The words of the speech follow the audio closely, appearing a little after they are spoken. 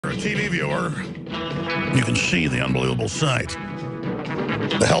a TV viewer, you can see the unbelievable sight.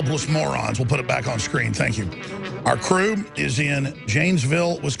 The helpless morons. We'll put it back on screen. Thank you. Our crew is in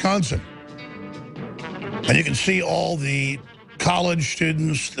Janesville, Wisconsin. And you can see all the college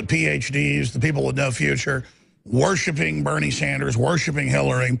students, the PhDs, the people with no future, worshiping Bernie Sanders, worshiping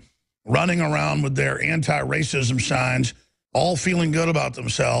Hillary, running around with their anti-racism signs, all feeling good about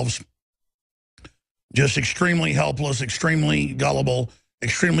themselves, just extremely helpless, extremely gullible,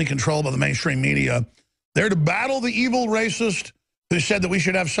 extremely controlled by the mainstream media. They're to battle the evil racist who said that we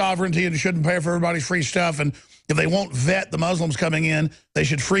should have sovereignty and shouldn't pay for everybody's free stuff, and if they won't vet the Muslims coming in, they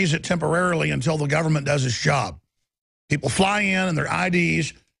should freeze it temporarily until the government does its job. People fly in and their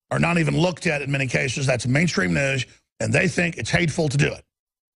IDs are not even looked at in many cases. That's mainstream news, and they think it's hateful to do it.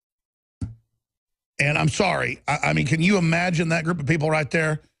 And I'm sorry. I mean, can you imagine that group of people right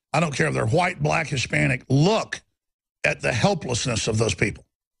there? I don't care if they're white, black, Hispanic. Look at the helplessness of those people,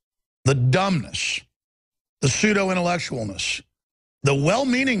 the dumbness, the pseudo-intellectualness. The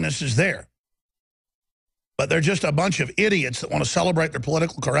well-meaningness is there, but they're just a bunch of idiots that want to celebrate their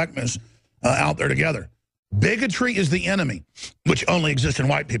political correctness out there together. Bigotry is the enemy, which only exists in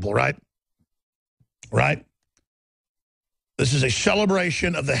white people, right? Right? This is a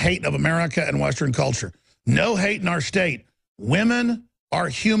celebration of the hate of America and Western culture. No hate in our state. Women are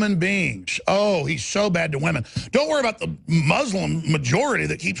human beings. Oh, he's so bad to women. Don't worry about the Muslim majority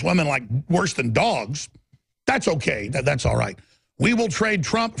that keeps women like worse than dogs. That's okay. That's all right. We will trade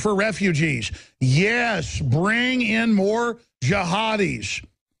Trump for refugees. Yes, bring in more jihadis,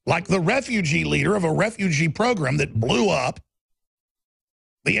 like the refugee leader of a refugee program that blew up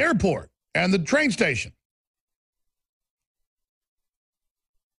the airport and the train station.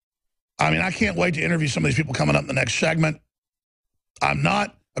 I mean, I can't wait to interview some of these people coming up in the next segment. I'm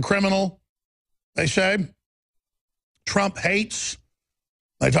not a criminal, they say. Trump hates.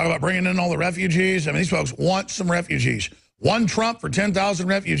 They talk about bringing in all the refugees. I mean, these folks want some refugees. One Trump for 10,000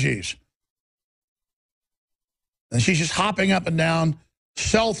 refugees. And she's just hopping up and down,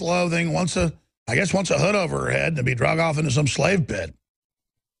 self-loathing, I guess wants a hood over her head to be drug off into some slave pit.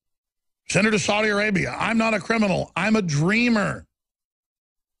 Send her to Saudi Arabia. I'm not a criminal. I'm a dreamer.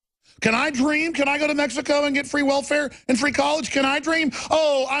 Can I dream? Can I go to Mexico and get free welfare and free college? Can I dream?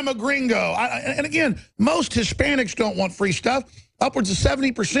 Oh, I'm a gringo. And again, most Hispanics don't want free stuff. Upwards of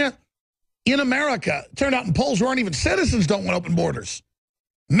 70% in America, turned out in polls who aren't even citizens, don't want open borders.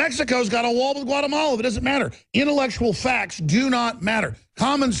 Mexico's got a wall with Guatemala. It doesn't matter. Intellectual facts do not matter.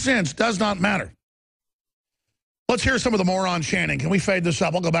 Common sense does not matter. Let's hear some of the moron chanting. Can we fade this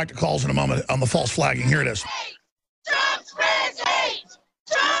up? I'll go back to calls in a moment on the false flagging. Here it is. Trump spreads hate!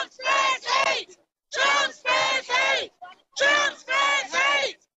 Trump spreads hate! Trump spreads hate! Trump spreads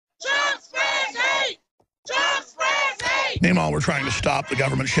hate! Trump spreads hate! Trump spreads hate! Meanwhile, we're trying to stop the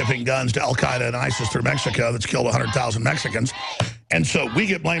government shipping guns to Al-Qaeda and ISIS through Mexico that's killed 100,000 Mexicans. And so we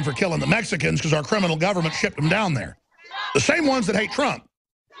get blamed for killing the Mexicans because our criminal government shipped them down there. The same ones that hate Trump.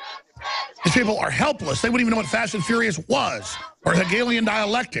 These people are helpless. They wouldn't even know what Fast and Furious was or Hegelian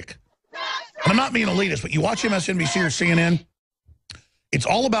dialectic. And I'm not being elitist, but you watch MSNBC or CNN, it's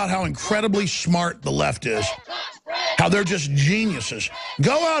all about how incredibly smart the left is, how they're just geniuses.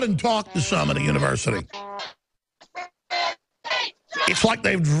 Go out and talk to some at a university. It's like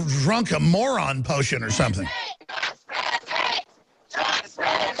they've drunk a moron potion or something.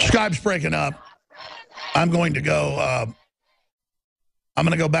 Skype's breaking up. I'm going to go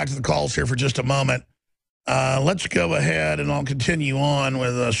back to the calls here for just a moment. Let's go ahead and I'll continue on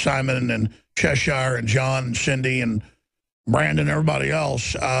with Simon and Cheshire and John and Cindy and Brandon and everybody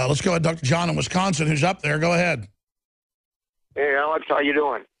else. Let's go ahead, Dr. John in Wisconsin, who's up there. Go ahead. Hey, Alex, how you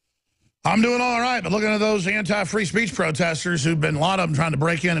doing? I'm doing all right, but looking at those anti-free speech protesters who've been, a lot of them trying to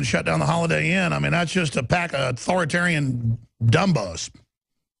break in and shut down the Holiday Inn, I mean, that's just a pack of authoritarian dumbos.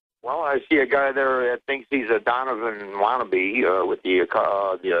 Well, I see a guy there that thinks he's a Donovan wannabe with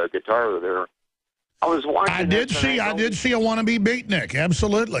the guitar there. I was watching. I did see a wannabe beatnik,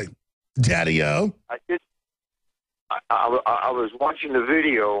 absolutely. Daddy-o. I was watching the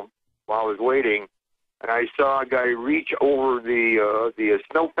video while I was waiting, and I saw a guy reach over the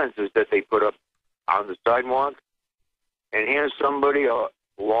snow fences that they put up on the sidewalk and hand somebody a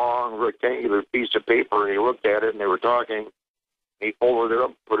long rectangular piece of paper, and he looked at it, and they were talking. He folded it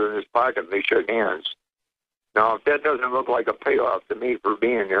up, put it in his pocket, and they shook hands. Now, if that doesn't look like a payoff to me for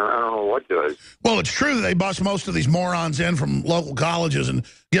being there, I don't know what does. Well, it's true that they bust most of these morons in from local colleges and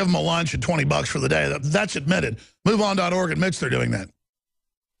give them a lunch at $20 for the day. That's admitted. MoveOn.org admits they're doing that.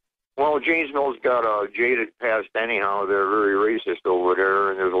 Well, Janesville's got a jaded past anyhow. They're very racist over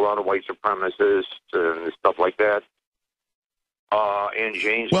there, and there's a lot of white supremacists and stuff like that. in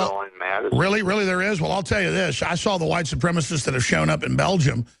Janesville and Madison. Really there is? Well, I'll tell you this. I saw the white supremacists that have shown up in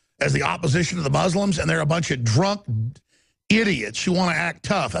Belgium as the opposition to the Muslims, and they're a bunch of drunk idiots who want to act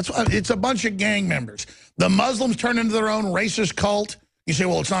tough. It's a bunch of gang members. The Muslims turn into their own racist cult. You say,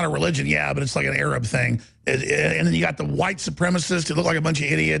 well, it's not a religion. Yeah, but it's like an Arab thing. And then you got the white supremacists who look like a bunch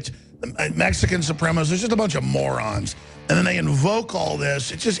of idiots, the Mexican supremacists, just a bunch of morons. And then they invoke all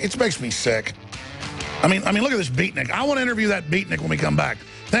this. It makes me sick. I mean, look at this beatnik. I want to interview that beatnik when we come back.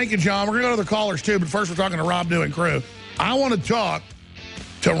 Thank you, John. We're going to go to the callers, too, but first we're talking to Rob Dew and crew. I want to talk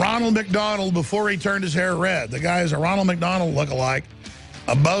to Ronald McDonald before he turned his hair red. The guy is a Ronald McDonald lookalike,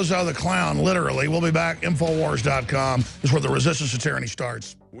 a bozo the clown, literally. We'll be back. Infowars.com is where the resistance to tyranny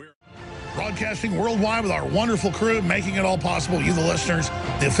starts. We're broadcasting worldwide with our wonderful crew, making it all possible. You, the listeners,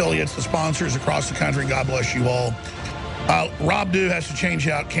 the affiliates, the sponsors across the country. God bless you all. Rob Dew has to change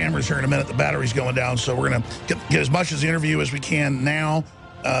out cameras here in a minute. The battery's going down, so we're going to get as much of the interview as we can now.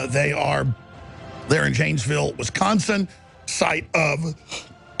 They're in Janesville, Wisconsin, site of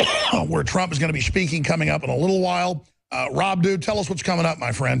where Trump is going to be speaking coming up in a little while. Rob Dew, tell us what's coming up,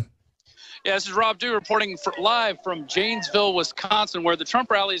 my friend. Yeah, this is Rob Dew reporting live from Janesville, Wisconsin, where the Trump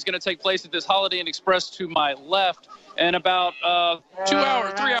rally is going to take place at this Holiday Inn Express to my left in about 3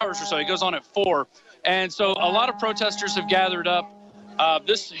 hours or so. It goes on at 4. And so a lot of protesters have gathered up.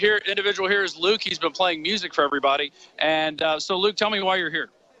 This individual here is Luke. He's been playing music for everybody. And so, Luke, tell me why you're here.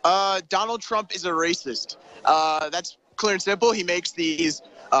 Donald Trump is a racist. That's clear and simple. He makes these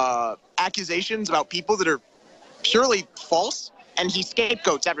accusations about people that are purely false, and he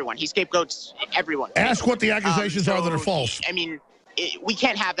scapegoats everyone. He scapegoats everyone. Ask what the accusations are that are false. I mean, we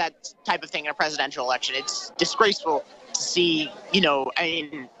can't have that type of thing in a presidential election. It's disgraceful to see,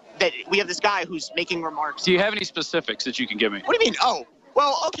 that we have this guy who's making remarks. Do you have any specifics that you can give me? What do you mean? Oh,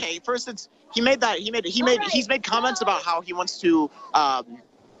 well, okay. For instance, he's made comments about how he wants to,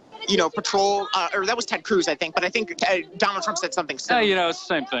 patrol, or that was Ted Cruz, I think. But I think Donald Trump said something similar. Yeah, it's the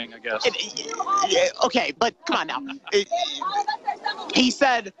same thing, I guess. Okay, but come on now. He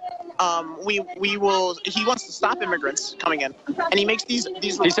said, he wants to stop immigrants coming in, and he makes these.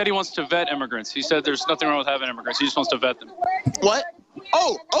 He said he wants to vet immigrants. He said there's nothing wrong with having immigrants. He just wants to vet them. What?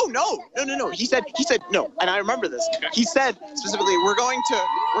 Oh no. He said no, and I remember this. Okay. He said specifically, we're going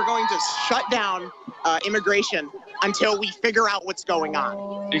to shut down immigration until we figure out what's going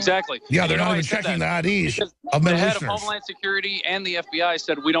on. Exactly. Yeah, they're not even checking the IDs of the Middle head Easterners. of Homeland Security and the FBI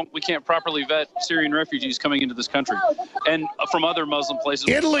said we can't properly vet Syrian refugees coming into this country, and from other Muslim places.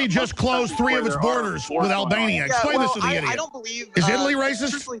 Italy just closed 3 of its borders with Albania. Explain this to the idiot. I don't believe. Is Italy racist?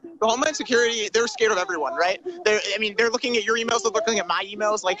 Truthfully, the Homeland Security, they're scared of everyone, right? They're looking at your emails, they're looking at my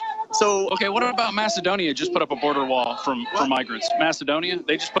emails, Okay, what about Macedonia? Just put up a border wall for migrants. Macedonia,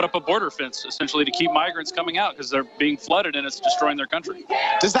 they just put up a border fence essentially to keep migrants coming out because they're being flooded and it's destroying their country.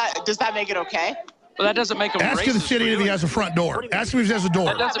 Does that make it okay? Well, that doesn't make them racist. Ask the city if he has a front door. Ask him if he has a door.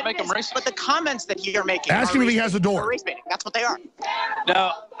 That doesn't make them racist. But the comments that you're making. Ask him if he has a door. Race baiting. That's what they are.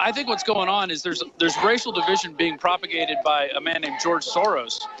 Now, I think what's going on is there's racial division being propagated by a man named George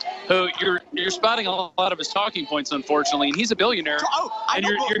Soros, who you're spouting a lot of his talking points, unfortunately, and he's a billionaire. And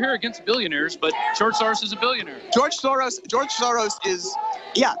you're here against billionaires, but George Soros is a billionaire. George Soros is,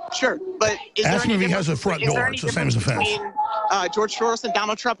 yeah, sure, but is Ask there him any if he has a front door. It's the same as a fence. Between George Soros and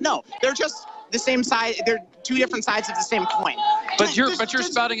Donald Trump? No, they're just the same side. They're two different sides of the same coin. But you're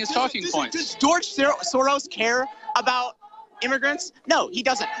spouting his talking points. Does George Soros care about immigrants? No, he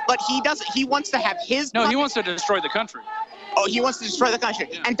doesn't. But he doesn't. He wants to have his. No, he wants to destroy the country. Oh, he wants to destroy the country,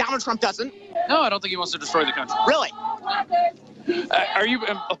 yeah. And Donald Trump doesn't. No, I don't think he wants to destroy the country. Really? Are you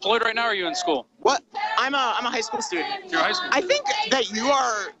employed right now, or are you in school? What? I'm a high school student. You're a high school. I think that you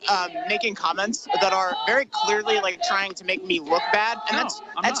are making comments that are very clearly trying to make me look bad, and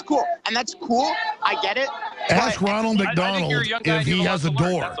that's cool. And that's cool. I get it. Ask Ronald McDonald if he has a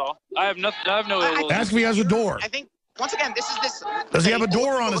door. That's all. I have no. Ask if he has a door. I think. Once again, this. Does he have a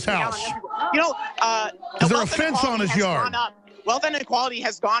door on his house? Is there a fence on his yard? Wealth inequality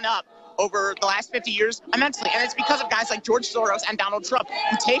has gone up over the last 50 years immensely, and it's because of guys like George Soros and Donald Trump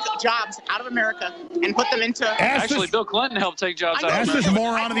who take jobs out of America and put them into. Actually, Bill Clinton helped take jobs out of America. Ask this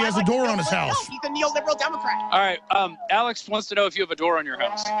moron if he has a door on his house. No, he's a neoliberal Democrat. All right, Alex wants to know if you have a door on your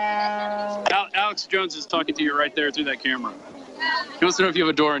house. Alex Jones is talking to you right there through that camera. He wants to know if you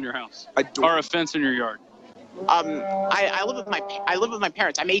have a door on your house or a fence in your yard. I live with my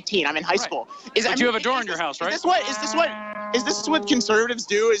parents. I'm 18. I'm in high school. You have a door in your house, right? Is this what conservatives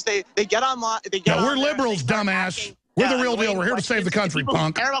do? Is they get online? We're liberals, dumbass. We're the real deal. We're here to save the country,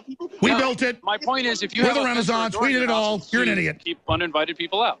 punk. We built it. My point is, if you we're have the Renaissance, we did it all. You're an idiot. Keep uninvited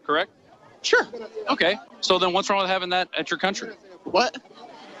people out, correct? Sure. Okay. So then what's wrong with having that at your country? What?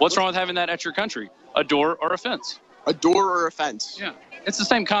 What's wrong with having that at your country? A door or a fence? A door or a fence? Yeah. It's the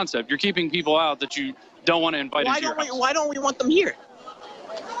same concept. You're keeping people out that you don't want to invite into your house. Why don't we want them here?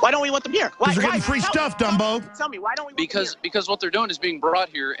 Why don't we want them here? Because they're getting free stuff, Dumbo. Tell me, why don't we want them here? Because what they're doing is being brought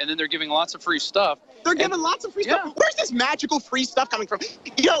here, and then they're giving lots of free stuff. They're giving lots of free stuff. Where's this magical free stuff coming from?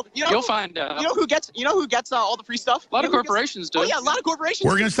 You'll find out. You know who gets all the free stuff? A lot of corporations do. Oh yeah, a lot of corporations.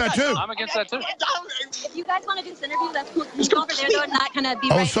 We're against that too. I'm against that too. If you guys want to do this interview, that's cool. You go over there, though, and not kind of be.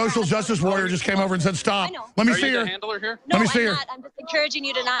 Oh, social justice warrior just came over and said, "Stop." I know. Let me Are see you her. the handler here? No, Let me see her. I'm not. I'm just encouraging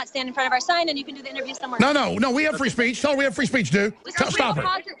you to not stand in front of our sign, and you can do the interview somewhere. No. We have free speech. Tell her we have free speech, dude. Stop it.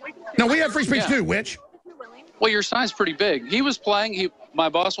 No, we have free speech too, witch. Well, your sign's pretty big. He was playing. My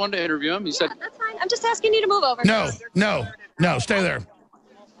boss wanted to interview him. He said, That's fine. I'm just asking you to move over. No. Stay there.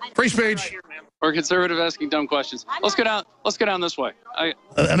 Free speech. "We're conservative asking dumb questions." Let's go down. Let's go down this way. And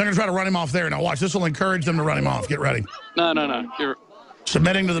they're going to try to run him off there. Now watch. This will encourage them to run him off. Get ready. No. You're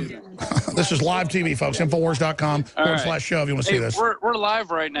Submitting to the. This is live TV, folks. Infowars.com/show if you want to see this. We're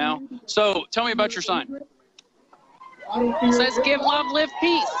live right now. So tell me about your sign. It says "Give love, live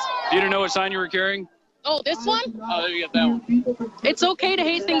peace." You didn't know what sign you were carrying? Oh, this one? Oh, you got that one. It's okay to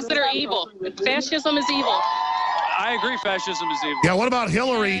hate things that are evil. Fascism is evil. I agree. Fascism is evil. Yeah. What about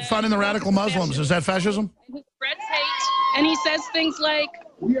Hillary funding the radical Muslims? Is that fascism? He spreads hate, and he says things like,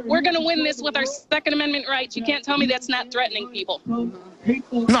 "We're going to win this with our Second Amendment rights." You can't tell me that's not threatening people.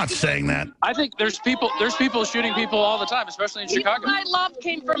 I'm not saying that. I think there's people shooting people all the time, especially in Chicago. People I love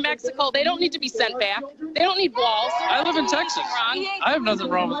came from Mexico. They don't need to be sent back. They don't need walls. I live in Texas. Wrong. I have nothing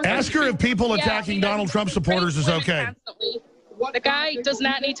wrong with Ask her if people attacking Donald Trump supporters is okay. The guy does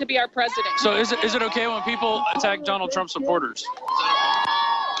not need to be our president. So is it okay when people attack Donald Trump supporters?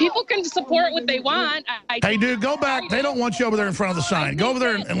 People can support what they want. Hey, dude, go back. They don't want you over there in front of the sign. Go over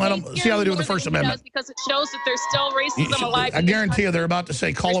there and let them see how they do with the First Amendment. Because it shows that there's still racism alive. I guarantee you they're about to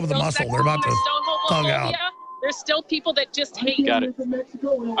say, call over the muscle. They're about to thug out. There's still people that just hate. Got it.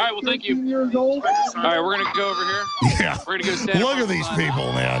 All right, well, thank you. All right, we're going to go over here. Yeah. We're going to go stand. Look at these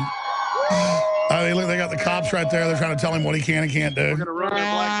people, man. I mean, look, they got the cops right there. They're trying to tell him what he can and can't do. We're going to run a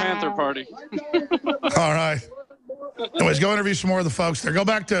Black Panther party. All right. Anyways, go interview some more of the folks there. Go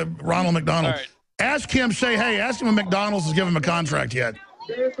back to Ronald McDonald. Right. Ask him, ask him if McDonald's has given him a contract yet.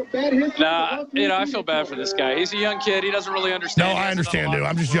 Nah, I feel bad for this guy. He's a young kid. He doesn't really understand. No, I understand, dude.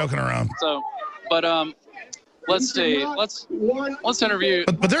 I'm just joking around. So, but let's see. Let's interview.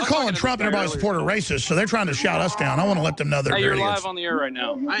 But they're calling Trump and everybody supporter racist, so they're trying to shout us down. I want to let them know they're Hey, you're idiots. live on the air right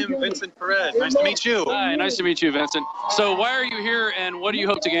now. I am Vincent Perez. Nice to meet you. Hi, nice to meet you, Vincent. So why are you here, and what do you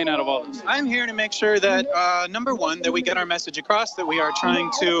hope to gain out of all this? I'm here to make sure that, number one, that we get our message across, that we are trying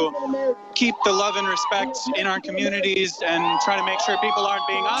to keep the love and respect in our communities and try to make sure people aren't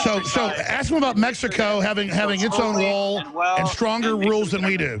being ostracized. So ask them about Mexico having its own wall and stronger rules than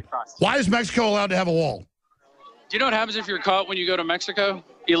we do. Why is Mexico allowed to have a wall? Do you know what happens if you're caught when you go to Mexico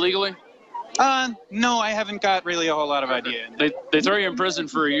illegally? No, I haven't got really a whole lot of idea. They throw you in prison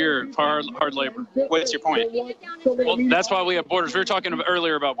for a year for hard labor. What's your point? Well, that's why we have borders. We were talking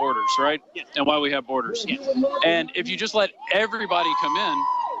earlier about borders, right? Yeah. And why we have borders. Yeah. And if you just let everybody come in,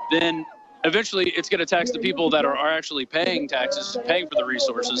 then eventually it's going to tax the people that are actually paying taxes, paying for the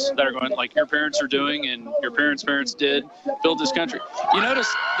resources that are going, like your parents are doing and your parents' parents did, build this country. You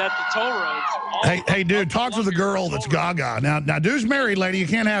notice that the toll roads... Hey, dude, talk to the girl that's gaga. Now, dude's married, lady. You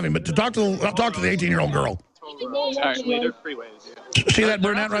can't have him, but to talk to the 18-year-old girl. Actually, they're freeways. See that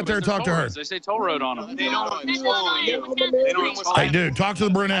brunette right there? Talk to her. They say toll road on them. They don't toll you. They don't Hey, dude, talk to the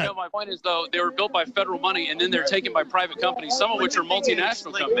brunette. My point is, though, they were built by federal money, and then they're taken by private companies, some of which are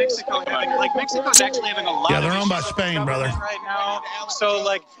multinational like companies. Mexico's actually having a lot Yeah, of they're owned by issues Spain, with brother. government right now. So,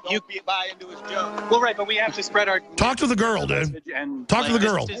 like, you buy into his joke. Well, right, but we have to spread our... Talk to the girl, dude. And, Talk to the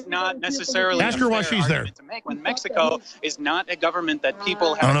girl. This is not necessarily Ask her why she's there. to make when Mexico is not a government that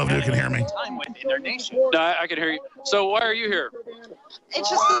people have I don't know if you can hear me. time with in their nation. No, I can hear you. So why are you here? It's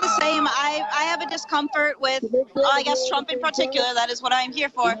just the same. I have a discomfort with, I guess, Trump in particular. That is what I'm here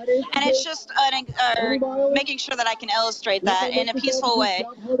for. And it's just making sure that I can illustrate that in a peaceful way.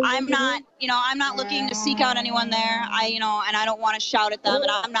 I'm not looking to seek out anyone there. And I don't want to shout at them.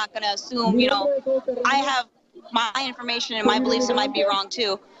 And I'm not going to assume, I have my information and my beliefs that might be wrong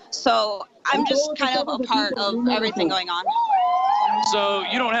too. So I'm just kind of a part of everything going on. So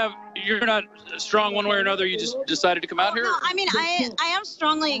you're not strong one way or another. You just decided to come out here? No, I mean, I am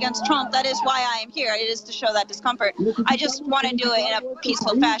strongly against Trump. That is why I am here. It is to show that discomfort. I just want to do it in a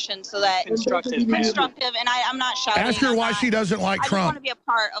peaceful fashion so that Constructive, and I'm not shouting. Ask her why she doesn't like I just want Trump. to be a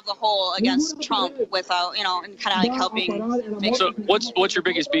part of the whole against Trump without, and kind of like helping. So what's your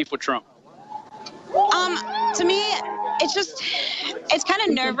biggest beef with Trump? To me, it's kind of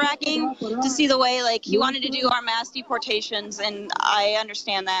nerve-wracking to see the way, like, he wanted to do our mass deportations, and I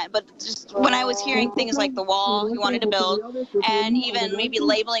understand that. But just when I was hearing things like the wall he wanted to build, and even maybe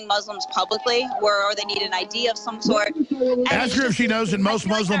labeling Muslims publicly, where they need an ID of some sort. Ask her if she knows in most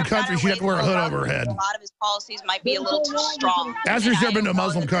Muslim countries she'd have to wear a hood over her head. A lot of his policies might be a little too strong. Ask her if she's ever been to a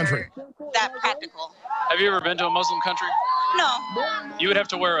Muslim country. That practical. Have you ever been to a Muslim country? No. You would have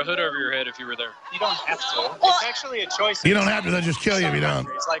to wear a hood over your head if you were there. You don't have to. Well, It's actually a choice. You don't have to. They'll just kill you if you don't.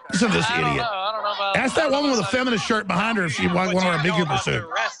 Listen to this idiot. I don't know about Ask that woman with a feminist shirt behind her if she wanted to wear a BQ pursuit. The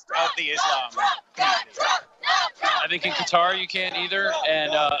rest of the Islam community. I think in Qatar you can't either,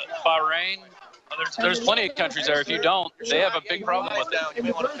 and Bahrain. There's plenty of countries there. If you don't, they have a big problem with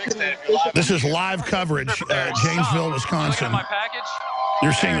it. This is live coverage, Janesville, Wisconsin. My package.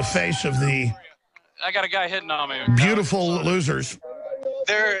 You're seeing the face of the I got a guy hitting on me. beautiful losers.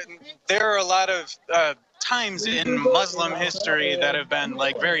 There are a lot of times in Muslim history that have been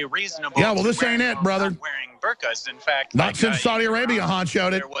like very reasonable. Yeah, well, this ain't it, brother. Wearing burqas, in fact. Not since Saudi Arabia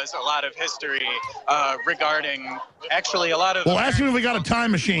honchoed it. There was a lot of history regarding actually a lot of. Well, ask me if we got a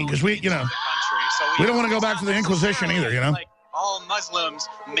time machine, because we don't want to go back to the Inquisition either, Like, all Muslims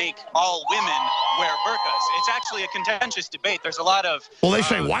make all women wear burqas. It's actually a contentious debate. There's a lot of. Well, they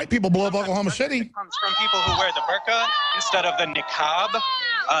say white people blow up Oklahoma City. It comes from people who wear the burqa instead of the niqab.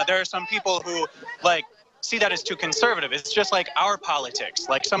 There are some people who see that as too conservative. It's just like our politics.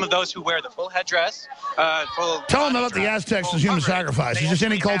 Like some of those who wear the full headdress, Tell them about the Aztecs as human sacrifice. Is just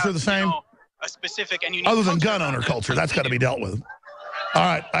any culture the same? A specific and unique. Other than gun owner culture, that's got to be dealt with. All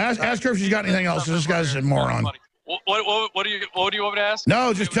right, ask her if she's got anything else. This guy's a moron. What do you want me to ask?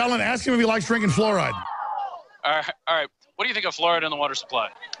 No, just ask him if he likes drinking fluoride. All right. What do you think of fluoride in the water supply?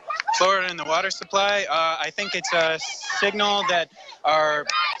 Fluoride in the water supply, I think it's a signal that our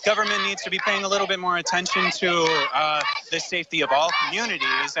government needs to be paying a little bit more attention to the safety of all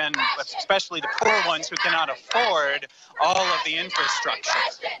communities, and especially the poor ones who cannot afford all of the infrastructure.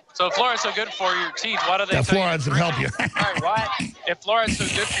 So if fluoride's so good for your teeth, why do they? Yeah, fluoride's would help you. All right, why? If fluoride's so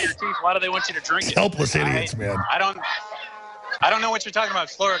good for your teeth, why do they want you to drink it? Helpless idiots, man. I don't know what you're talking about.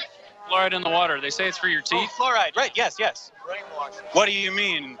 Fluoride in the water. They say it's for your teeth. Oh, fluoride, right? Yes. What do you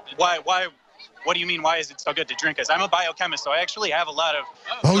mean? Why? What do you mean? Why is it so good to drink? Because I'm a biochemist, so I actually have a lot of.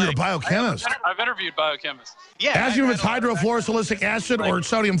 Oh, you're a biochemist. I've interviewed biochemists. Yeah. Ask you if it's hydrofluorosilicic acid or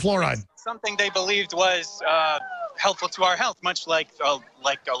sodium fluoride. Something they believed was helpful to our health, much like a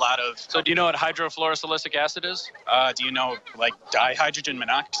lot of. So do you know what hydrofluorosilicic acid is? Do you know like dihydrogen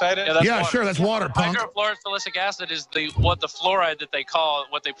monoxide is? Yeah, sure, that's water, punk. Hydrofluorosilicic acid is the fluoride that they call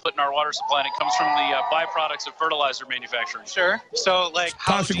what they put in our water supply, and it comes from the byproducts of fertilizer manufacturing. Sure. So like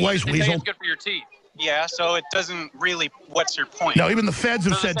toxic waste, they weasel. say it's good for your teeth. Yeah, so it doesn't really. What's your point? No, even the feds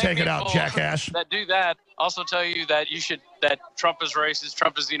have said take it out, jackass. That do that also tell you that that Trump is racist,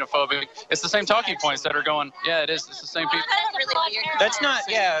 Trump is xenophobic. It's the same talking points that are going. Yeah, it is. It's the same people. That's not.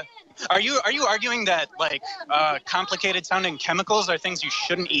 Yeah. Are you arguing that like complicated sounding chemicals are things you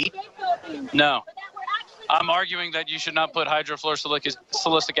shouldn't eat? No. I'm arguing that you should not put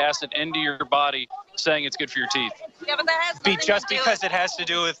hydrofluorosilicic acid into your body, saying it's good for your teeth. Yeah, but that has just because it has to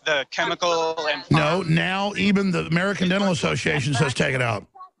do with the chemical and. No, now even the American Dental Association says take it out.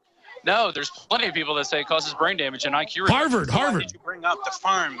 No, there's plenty of people that say it causes brain damage, and I cure it. Harvard. Why did you bring up the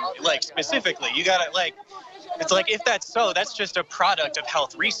farm like specifically? You gotta like. It's like if that's so, that's just a product of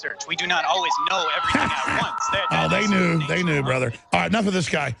health research. We do not always know everything at once. They knew, brother. All right, enough of this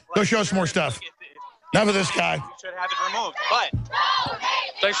guy. Go show us some more stuff. Enough of this guy. You should have it removed, but.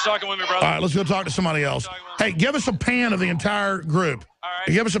 Thanks for talking with me, brother. All right, let's go talk to somebody else. Hey, give us a pan of the entire group. All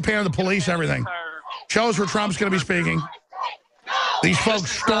right. Give us a pan of the police, everything. Show us where Trump's going to be speaking. These folks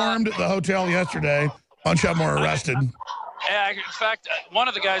stormed the hotel yesterday. A bunch of them were arrested. Yeah, in fact, one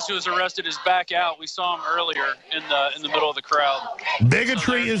of the guys who was arrested is back out. We saw him earlier in the middle of the crowd.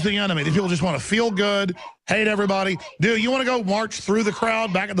 Bigotry is the enemy. These people just want to feel good, hate everybody. Dude, you want to go march through the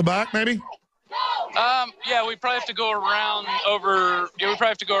crowd back at the back, maybe? Yeah, we probably have to go around over. Yeah, we probably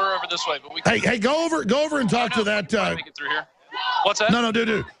have to go over this way. But we. Hey, go over and talk to that. Make it through here. What's that? No,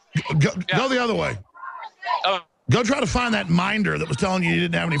 dude. Go the other way. Oh. Go try to find that minder that was telling you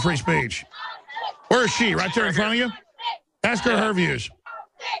didn't have any free speech. Where is she? Right there in front of you? Ask her views.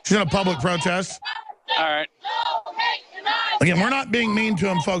 She's in a public protest. All right. Again, we're not being mean to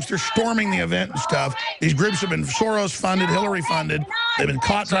them, folks. They're storming the event and stuff. These groups have been Soros-funded, Hillary-funded. They've been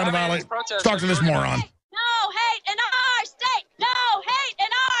caught trying to violate. Let's talk to this moron. No hate in our state. No hate in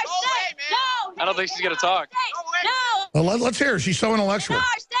our state. No hate. I don't think she's going to talk. No. Well, let's hear her. She's so intellectual. In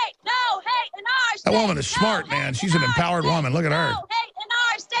our state. No hate in our state. That woman is smart, man. She's an empowered woman. Look at her. No hate in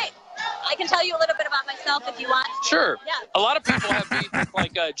our state. I can tell you a little bit you want. Sure. Yeah. A lot of people have beat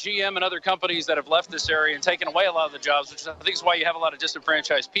like GM and other companies that have left this area and taken away a lot of the jobs, which I think is why you have a lot of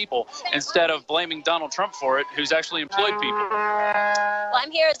disenfranchised people instead of blaming Donald Trump for it, who's actually employed people. Well,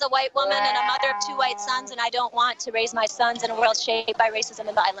 I'm here as a white woman and a mother of 2 white sons, and I don't want to raise my sons in a world shaped by racism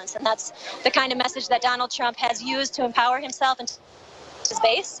and violence. And that's the kind of message that Donald Trump has used to empower himself and his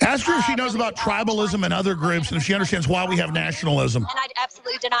base. Ask her if she knows about tribalism and other groups and if she understands why we have nationalism. And I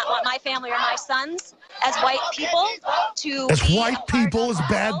absolutely do not want my family or my sons as white people to As be white a part people, of as a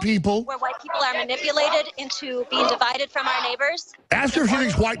bad world people. where white people are manipulated into being divided from our neighbors. Ask her if she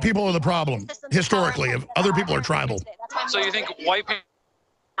thinks white people are the problem, historically, if other people are tribal. So you think white people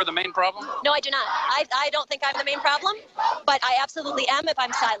are the main problem? No, I do not. I don't think I'm the main problem, but I absolutely am if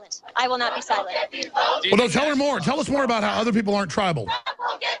I'm silent. I will not be silent. Well, no, tell her more. Tell us more about how other people aren't tribal.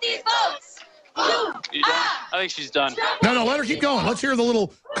 Get these votes. You done? I think she's done. No, let her keep going. Let's hear the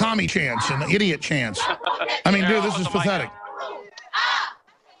little commie chants and the idiot chants. I mean, dude, this is pathetic.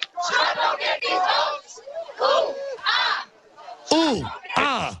 Ooh,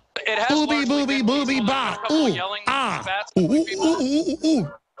 ah. It has Booby, booby, booby, ba. Ooh, ah. Ooh, ooh, ooh, ooh,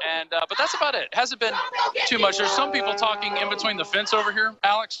 ooh. And but that's about it. Hasn't been too much. There's some people talking in between the fence over here,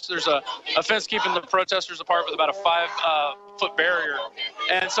 Alex. There's a fence keeping the protesters apart with about a 5-foot barrier.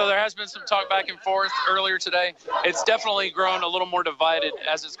 And so there has been some talk back and forth earlier today. It's definitely grown a little more divided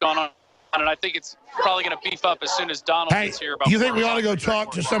as it's gone on. And I think it's probably going to beef up as soon as Donald gets here. You think we ought to go talk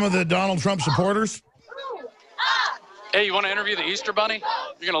to some of the Donald Trump supporters? Hey, you want to interview the Easter Bunny?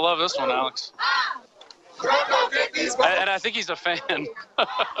 You're going to love this one, Alex. And I think he's a fan. All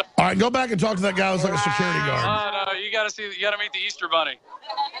right, go back and talk to that guy who's like a security guard. Oh, no, you got to meet the Easter Bunny.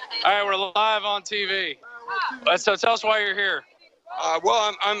 All right, we're live on TV. So tell us why you're here.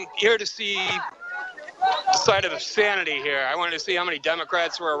 Well, I'm here to see the side of sanity here. I wanted to see how many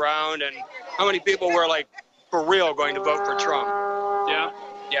Democrats were around and how many people were, like, for real going to vote for Trump. Yeah?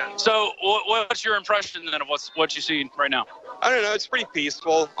 Yeah. So what's your impression then of what you see right now? I don't know. It's pretty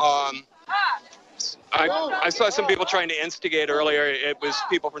peaceful. I saw some people trying to instigate earlier. It was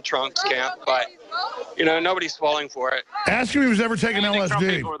people from Trump's camp, but, you know, nobody's falling for it. Ask him if he was ever taking LSD. Trump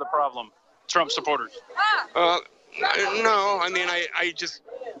people are the problem. Trump supporters. No, I mean, I just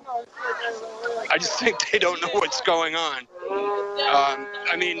think they don't know what's going on.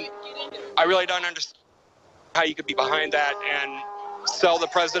 I mean, I really don't understand how you could be behind that and sell the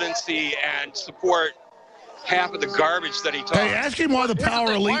presidency and support half of the garbage that he talks. Hey, ask him why the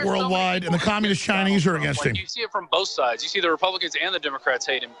power elite worldwide and the communist Chinese are against him. You see it from both sides. You see the Republicans and the Democrats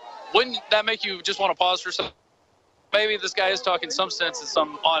hate him. Wouldn't that make you just want to pause for some? Maybe this guy is talking some sense and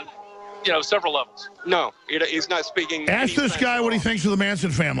some on, several levels. No, he's not speaking. Ask this guy what he thinks of the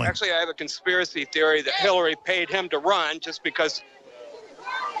Manson family. Actually, I have a conspiracy theory that Hillary paid him to run just because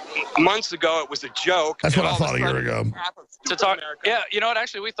months ago it was a joke. That's what I thought a year ago. To talk, yeah, you know what?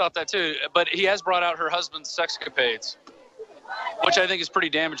 Actually, we thought that too. But he has brought out her husband's sexcapades, which I think is pretty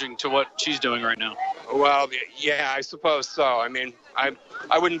damaging to what she's doing right now. Well, yeah, I suppose so. I mean, I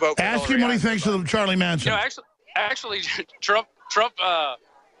wouldn't vote for Ask Hillary him what he thinks of Charlie Manson. Actually, Trump.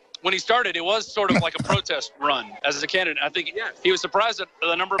 When he started, it was sort of like a protest run as a candidate. I think he was surprised at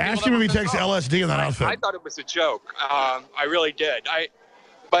the number of people. Ask him if he takes LSD in that outfit. I thought it was a joke. I really did.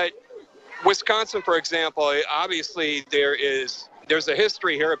 But Wisconsin, for example, obviously there's a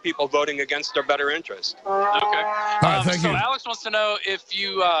history here of people voting against our better interest. Okay. All right, thank you. Alex wants to know if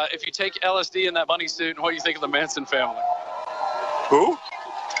you take LSD in that bunny suit and what you think of the Manson family. Who?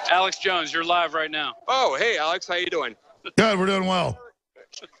 Alex Jones, you're live right now. Oh, hey, Alex, how you doing? Good, we're doing well.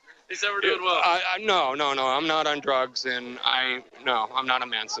 He said we're doing well. No, I'm not on drugs, and I'm not a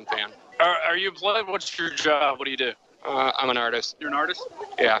Manson fan. Are you employed? What's your job? What do you do? I'm an artist. You're an artist?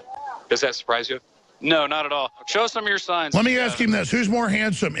 Yeah. Does that surprise you? No, not at all. Show us some of your signs. Let me ask him this. Who's more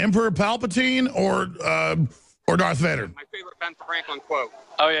handsome, Emperor Palpatine or Darth Vader? My favorite Ben Franklin quote.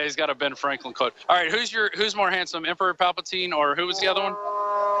 Oh, yeah, he's got a Ben Franklin quote. All right, who's more handsome, Emperor Palpatine or who was the other one?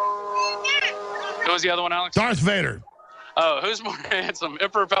 Who was the other one, Alex? Darth Vader. Oh, who's more handsome,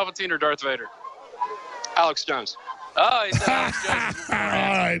 Emperor Palpatine or Darth Vader? Alex Jones. Oh, he said Alex Jones. All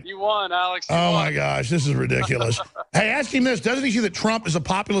right. You won, Alex. My gosh, this is ridiculous. Hey, ask him this. Doesn't he see that Trump is a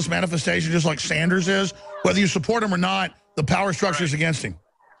populist manifestation just like Sanders is? Whether you support him or not, the power structure is against him.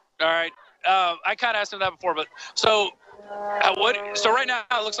 All right. I kind of asked him that before, but so right now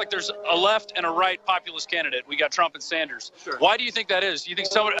it looks like there's a left and a right populist candidate. We got Trump and Sanders. Sure. Why do you think that is? You think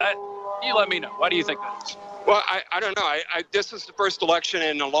somebody? You let me know. Why do you think that is? Well, I don't know. This is the first election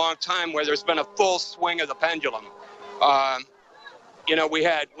in a long time where there's been a full swing of the pendulum. We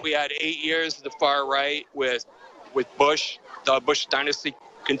had 8 years of the far right with Bush, the Bush dynasty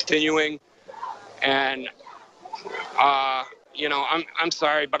continuing, and You know, I'm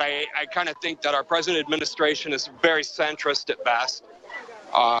sorry, but I kind of think that our present administration is very centrist at best.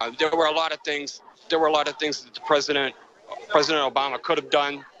 There were a lot of things that the President Obama could have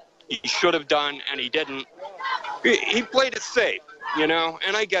done, he should have done, and he didn't. He played it safe, you know,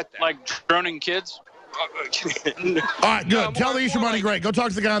 and I get that. Like droning kids? All right, good. Tell the Easter Bunny great. Go talk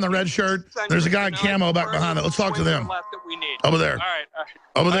to the guy in the red shirt. There's a guy in camo back behind it. Let's talk to them. Over there. All right.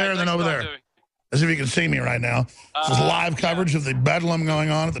 Over there and then over there. As if you can see me right now. This is live coverage of the bedlam going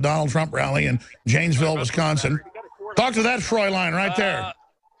on at the Donald Trump rally in Janesville, Wisconsin. Talk to that Fräulein right there.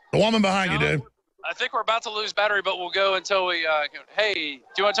 The woman behind you, dude. I think we're about to lose battery, but we'll go until we... hey, do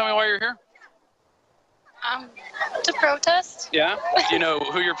you want to tell me why you're here? To protest. Yeah? Do you know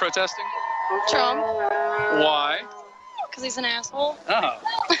who you're protesting? Trump. Why? Because he's an asshole. Oh.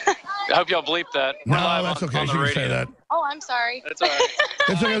 I hope y'all bleep that. No, that's okay. She can say that. Oh, I'm sorry. That's all right.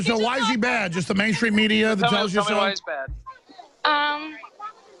 It's okay. So why is he bad? Just the mainstream media that tells you so? Tell me why he's bad.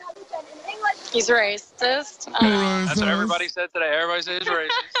 He's racist. That's what everybody said today. Everybody says he's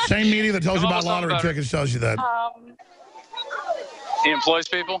racist. Same media that tells you about lottery tickets tells you that. He employs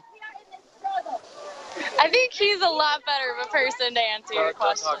people? I think he's a lot better of a person to answer your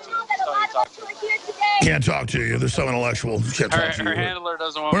question. Can't talk to you. They're so intellectual. Can't talk to you. Her handler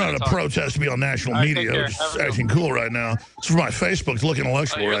doesn't want We're not in a protest to be on national media. We're just acting cool right now. It's for my Facebook to look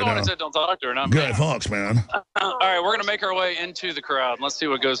intellectual right now. You're the one who said don't talk to her, not me. Good, thanks, man. All right, we're going to make our way into the crowd. Let's see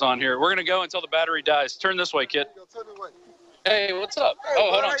what goes on here. We're going to go until the battery dies. Turn this way, kid. Hey, what's up?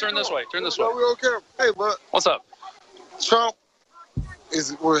 Oh, hold on. Turn this way. Turn this way. We don't care. Hey, bud. What's up? Trump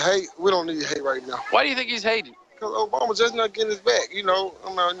we're hate. We don't need hate right now. Why do you think he's hating? Because Obama just not getting his back. You know,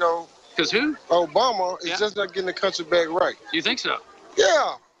 Because who? Obama is just not getting the country back right. You think so?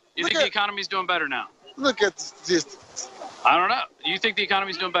 Yeah. You think the economy's doing better now? Look at the statistics. I don't know. You think the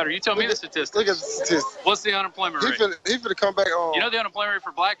economy's doing better? You tell me the statistics. Look at the statistics. What's the unemployment rate? He finna come back on. You know the unemployment rate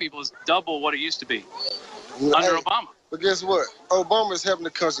for black people is double what it used to be under Obama. But guess what? Obama is helping the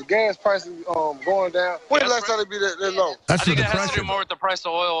country. Gas prices going down. When the last time they be that low? That's I think it has to do more with the price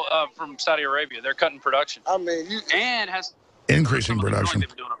of oil from Saudi Arabia. They're cutting production. I mean, has increasing production.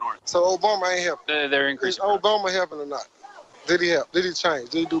 So Obama ain't helping. They're increasing. Is Obama helping or not? Did he help? Did he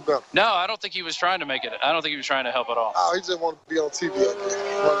change? Did he do better? No, I don't think he was trying to make it. I don't think he was trying to help at all. Oh, he just wanted to be on TV again,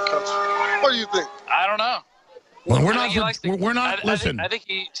 run the country. What do you think? I don't know. Well, we're not. Listen. I think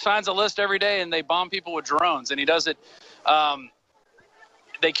he signs a list every day, and they bomb people with drones, and he does it.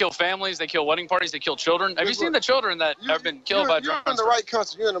 They kill families, they kill wedding parties, they kill children. Have you seen the children that have been killed by drones? You're in the right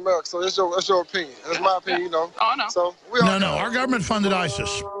country. You're in America, so that's your opinion. That's my opinion, you know. Oh, no. So no. Our government funded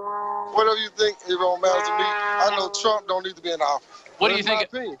ISIS. Whatever you think, it don't matter to me. I know Trump don't need to be in office. What do you think?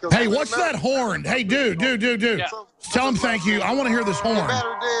 Hey, what's that horn? Hey, dude. Yeah. Tell him thank you. I want to hear this horn.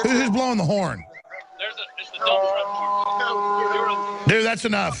 Who's blowing the horn? It's the Donald Trump. Dude, that's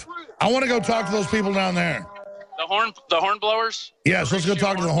enough. I want to go talk to those people down there. The horn blowers? Yes, let's go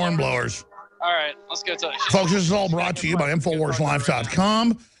talk to the horn blowers. All right, let's go talk. Folks, this is all brought to you by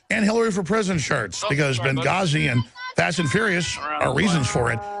InfoWarsLife.com and Hillary for Prison shirts, because Benghazi and Fast and Furious are reasons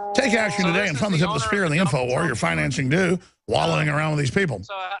for it. Take action today and fund the tip of the spear in the info war. Your financing due, wallowing around with these people.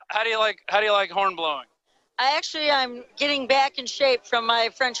 So how do you like horn blowing? I'm getting back in shape from my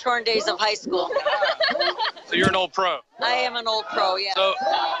French horn days of high school. So you're an old pro? I am an old pro, yeah. So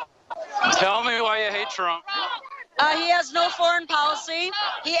tell me why you hate Trump. He has no foreign policy.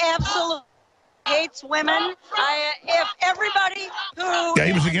 He absolutely hates women. If everybody who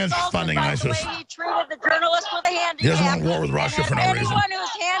he was against funding ISIS. He treated the journalist with a handicap. He doesn't want war with Russia for no reason. Anyone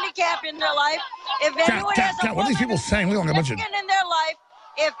who's handicapped in their life, if anyone has a what are these people saying? We don't have a bunch of in their life,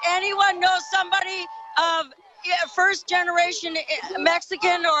 if anyone knows somebody of first generation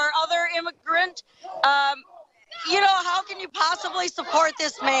Mexican or other immigrant, how can you possibly support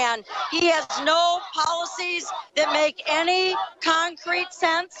this man? He has no policies that make any concrete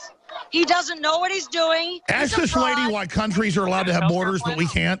sense. He doesn't know what he's doing. Ask this lady why countries are allowed to have borders, but we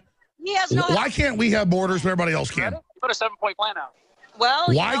can't. He has no. Why can't we have borders, but everybody else can? Put a 7-point plan out. Well,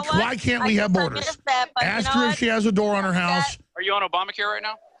 why can't we have borders? Ask her if she has a door on her house. Are you on Obamacare right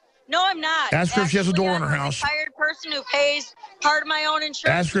now? No, I'm not. Ask her if she has a door on her house. I'm a retired person who pays part of my own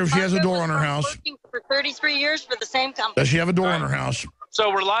insurance. Ask her if she has a door on her house. Working for 33 years for the same company. Does she have a door on her house? So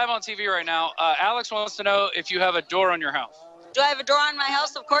we're live on TV right now. Alex wants to know if you have a door on your house. Do I have a door on my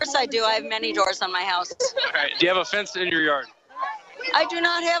house? Of course I do. I have many doors on my house. All right. Do you have a fence in your yard? I do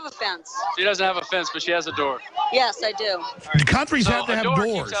not have a fence. She doesn't have a fence, but she has a door. Yes, I do. Right. The countries have to have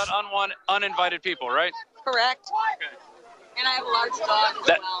doors. Keeps out uninvited people, right? Correct. Okay. And I have a large dog as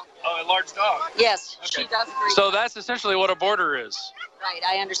well. Oh, a large dog. Yes, Okay. she does breed. So that's essentially what a border is. Right,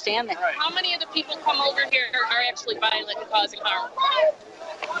 I understand that. How many of the people come over here are actually violent and causing harm?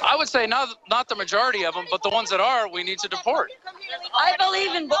 I would say not the majority of them, but the ones that are, we need to deport. I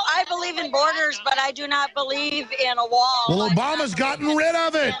believe in borders, but I do not believe in a wall. Well, Obama's gotten rid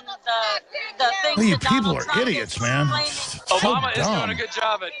of it. The things You that people Donald are Trump idiots, is man. claiming, Obama is doing dumb. a good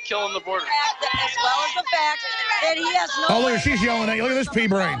job at killing the border. as well as the fact that he has no. Oh, look, she's yelling at you. Look at this pea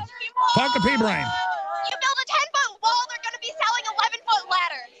brain. Talk to pea brain. You build a 10-foot wall, they're going to be selling 11-foot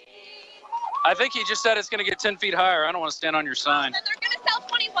ladders. I think he just said it's going to get 10 feet higher. I don't want to stand on your sign. And they're going to sell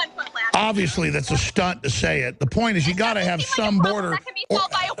 21-foot ladders. Obviously, that's a stunt to say it. The point is you got to have some border. That can be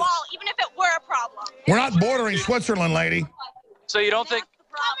solved by a wall, even if it were a problem. We're not bordering Switzerland, lady. So you don't think...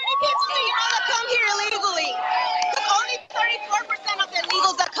 How many people do you know that come here illegally? Because only 34% of the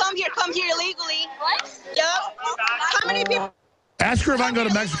illegals that come here illegally. What? Yep. How many people? Ask her if I can go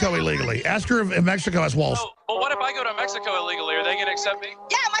to Mexico illegally. Ask her if Mexico has walls. Well, what if I go to Mexico illegally? Are they going to accept me?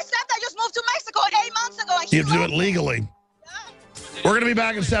 Yeah, my stepdad just moved to Mexico 8 months ago. And You have to do it legally. We're going to be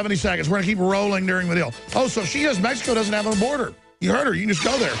back in 70 seconds. We're going to keep rolling during the deal. Oh, so she says Mexico doesn't have a border. You heard her. You can just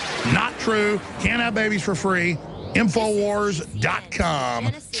go there. Not true. Can't have babies for free.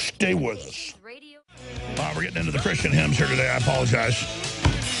 Infowars.com. Stay with us. We're getting into the Christian hymns here today. I apologize.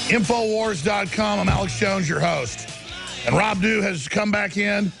 Infowars.com. I'm Alex Jones, your host. And Rob Dew has come back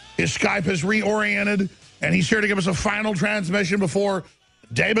in. His Skype has reoriented, and he's here to give us a final transmission before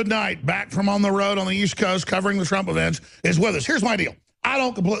David Knight, back from on the road on the East Coast covering the Trump events, is with us. Here's my deal. I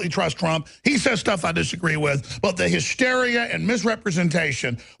don't completely trust Trump. He says stuff I disagree with, but the hysteria and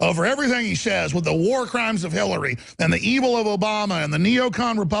misrepresentation over everything he says with the war crimes of Hillary and the evil of Obama and the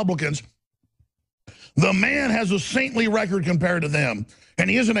neocon Republicans, the man has a saintly record compared to them, and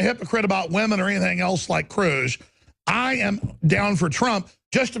he isn't a hypocrite about women or anything else like Cruz. I am down for Trump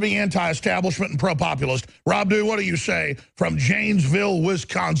just to be anti-establishment and pro-populist. Rob Dew, what do you say from Janesville,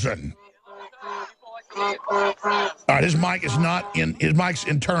 Wisconsin? All right, his mic is not in. His mic's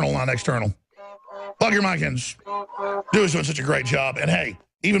internal, not external. Plug your mic in. Dew is doing such a great job. And hey,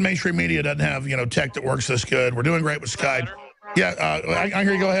 even mainstream media doesn't have, tech that works this good. We're doing great with Skype. Yeah, I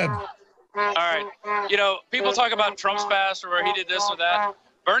hear you. Go ahead. All right. People talk about Trump's past or where he did this or that.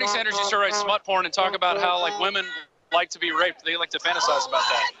 Bernie Sanders used to write smut porn and talk about how, like, women like to be raped. They like to fantasize about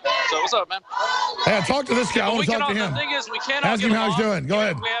that. So what's up, man? Hey, talk to this guy. I want to talk to him. The thing is, we can't all Ask get him how he's along. doing. Go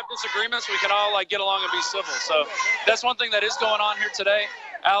ahead. We have disagreements. We can all get along and be civil. So that's one thing that is going on here today,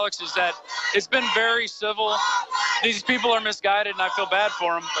 Alex, is that it's been very civil. These people are misguided, and I feel bad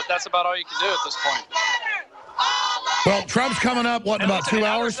for them. But that's about all you can do at this point. Well, Trump's coming up, in about 2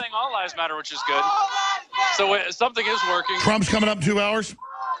 hours? Saying all lives matter, which is good. So something is working. Trump's coming up in 2 hours?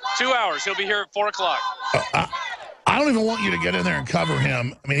 2 hours. He'll be here at 4 o'clock. I don't even want you to get in there and cover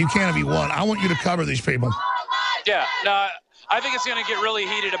him. I mean, you can't if you want. I want you to cover these people. Yeah, no, I think it's going to get really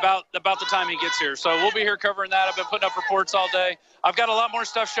heated about the time he gets here. So we'll be here covering that. I've been putting up reports all day. I've got a lot more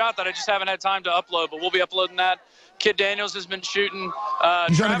stuff shot that I just haven't had time to upload, but we'll be uploading that. Kid Daniels has been shooting.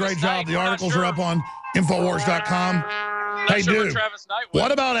 He's done a great job. The articles are up on Infowars.com. Hey, dude,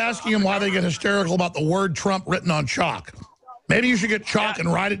 what about asking him why they get hysterical about the word Trump written on chalk? Maybe you should get chalk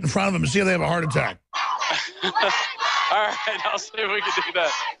and write it in front of them and see if they have a heart attack. All right, I'll see if we can do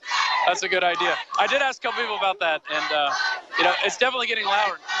that. That's a good idea. I did ask a couple people about that, and, it's definitely getting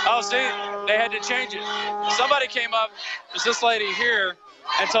louder. Oh, see, they had to change it. Somebody came up, there's this lady here,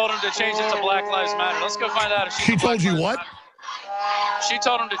 and told him to change it to Black Lives Matter. Let's go find out if she told you what? She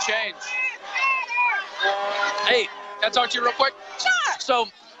told him to change. Hey, can I talk to you real quick? Sure. So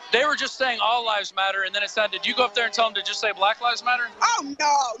they were just saying all lives matter, and then it said, did you go up there and tell them to just say Black Lives Matter? Oh, no.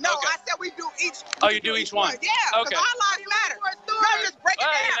 Okay. I said we do each. Oh, you do each one? Yeah. Okay. All lives matter. No, just break it down.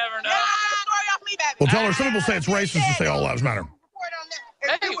 You never know. Yeah, story off me, baby. Well, tell her, some people say it's racist to say all lives matter.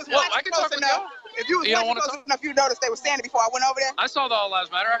 If you was watching I can talk close with enough, if you was watching close enough, you noticed they were saying it before I went over there. I saw the all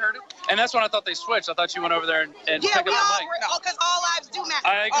lives matter. I heard it. And that's when I thought they switched. I thought you went over there and Yeah, picked up we the all mic. because all lives do matter.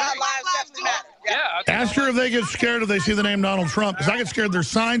 I agree. All lives definitely matter. Yeah. Ask her if they get scared if they see the name Donald Trump, because I get scared their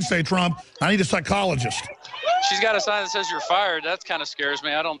signs say Trump. I need a psychologist. She's got a sign that says you're fired. That kind of scares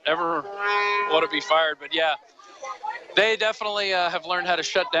me. I don't ever want to be fired. But, yeah, they definitely have learned how to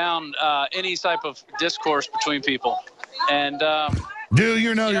shut down any type of discourse between people. And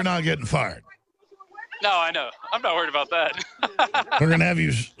you're not getting fired. no, I know. I'm not worried about that. We're going to have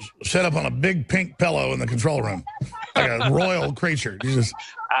you set up on a big pink pillow in the control room, like a royal creature. You just...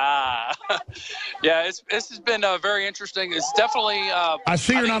 Yeah, this has been very interesting. It's definitely. I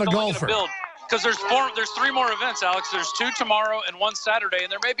see you're not a golfer. Because there's 3 more events, Alex. There's 2 tomorrow and 1 Saturday,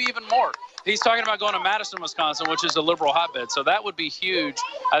 and there may be even more. He's talking about going to Madison, Wisconsin, which is a liberal hotbed. So that would be huge.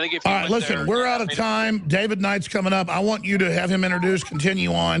 I think if you All right, listen, we're out of time. David Knight's coming up. I want you to have him introduced,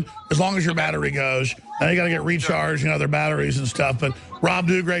 continue on, as long as your battery goes. Now you got to get recharged, their batteries and stuff. But Rob,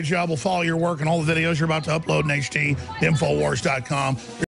 do a great job. We'll follow your work and all the videos you're about to upload in HD, Infowars.com.